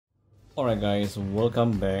Alright guys,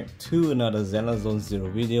 welcome back to another Zenless Zone Zero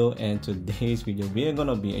video, and today's video we are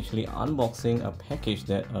gonna be actually unboxing a package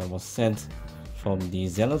that was sent from the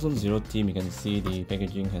Zenless Zone Zero team. You can see the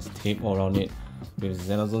packaging has tape all around it with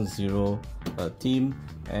Zenless Zone Zero team,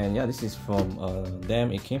 and yeah, this is from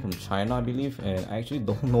them. It came from China, I believe, and I actually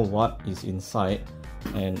don't know what is inside,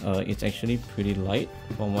 and it's actually pretty light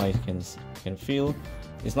from what I can feel.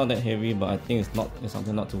 It's not that heavy, but I think it's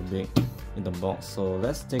something not too big in the box. So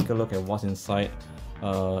let's take a look at what's inside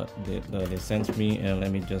they sent me, and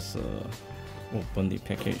let me just open the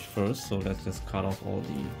package first. So let's just cut off all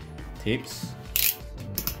the tapes.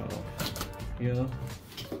 Cut off here,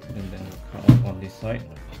 and then cut off on this side,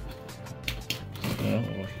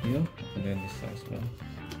 over here, and then this side as well.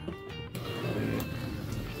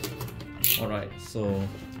 Alright, so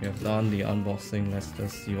we have done the unboxing. Let's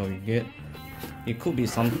just see what we get. It could be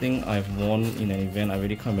something I've won in an event. I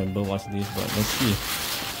really can't remember what's this, but let's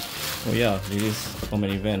see. Oh yeah, this is from an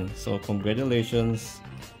event. So congratulations.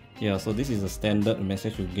 Yeah, so this is a standard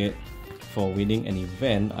message you get for winning an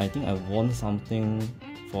event. I think I won something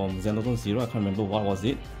from Zenless Zone Zero. I can't remember what was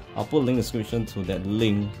it. I'll put a link in the description to that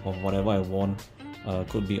link of whatever I won.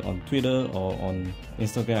 Could be on Twitter or on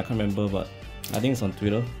Instagram. I can't remember, but I think it's on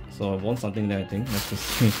Twitter. So I won something there, I think. Let's just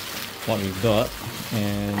see what we got.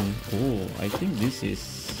 And oh, I think this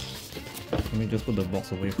is, let me just put the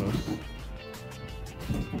box away first.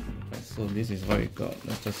 Okay, so this is what we got.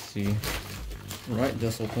 Let's just see. Right,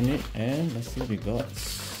 just open it and let's see what we got.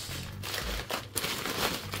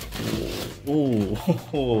 Oh,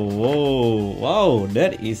 whoa, wow,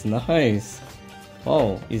 that is nice.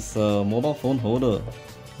 Wow, it's a mobile phone holder,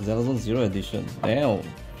 Zenless Zone Zero edition. Damn,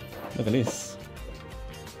 look at this.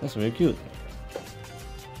 That's very cute.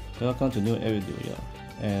 Welcome to new video, yeah,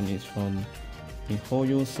 and it's from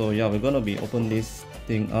Hoyu. So yeah, we're gonna be open this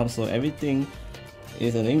thing up. So everything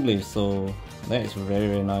is in English, so that is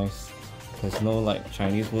very nice. There's no like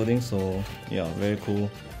Chinese wording, so yeah, very cool.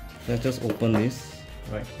 Let's just open this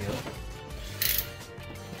right here.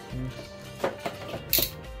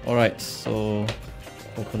 Alright, so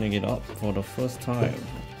opening it up for the first time.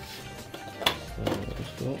 So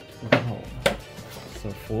let's go. Wow, it's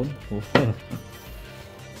a phone.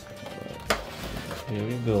 Here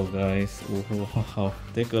we go, guys. Wow,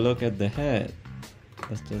 take a look at the head.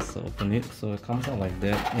 Let's just open it. So it comes out like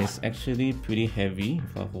that. It's actually pretty heavy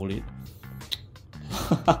if I hold it.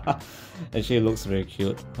 Actually, it looks very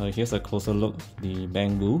cute. Here's a closer look of the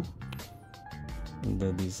bamboo.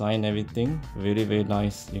 The design, everything, very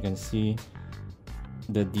nice. You can see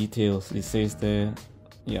the details. It says there,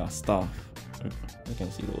 yeah, stuff. You can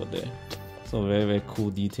see over there. So very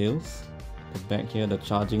cool details. The back here, the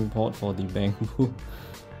charging port for the bamboo.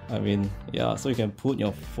 I mean, yeah, so you can put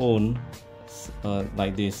your phone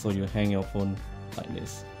like this, so you hang your phone like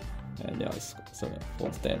this, and yeah, it's a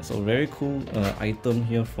phone stand. So very cool item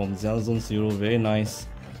here from Zenless Zone Zero. Very nice.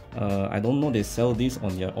 I don't know they sell this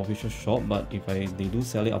on their official shop, but if they do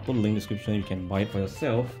sell it, I'll put a link in the description. You can buy it for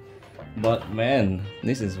yourself. But man,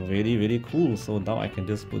 this is really cool. So now I can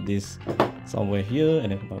just put this somewhere here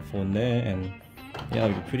and then put my phone there, and yeah,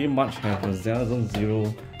 we pretty much have a Zenless Zone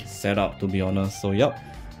Zero setup, to be honest. So yep,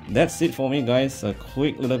 that's it for me, guys. A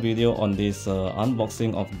quick little video on this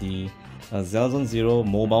unboxing of the Zenless Zone Zero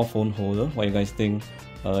mobile phone holder. What you guys think?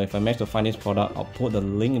 If I manage to find this product, I'll put the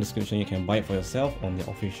link in the description. You can buy it for yourself on the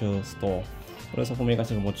official store. So that's all for me, guys.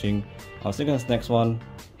 Thanks for watching. I'll see you guys next one.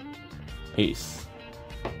 Peace.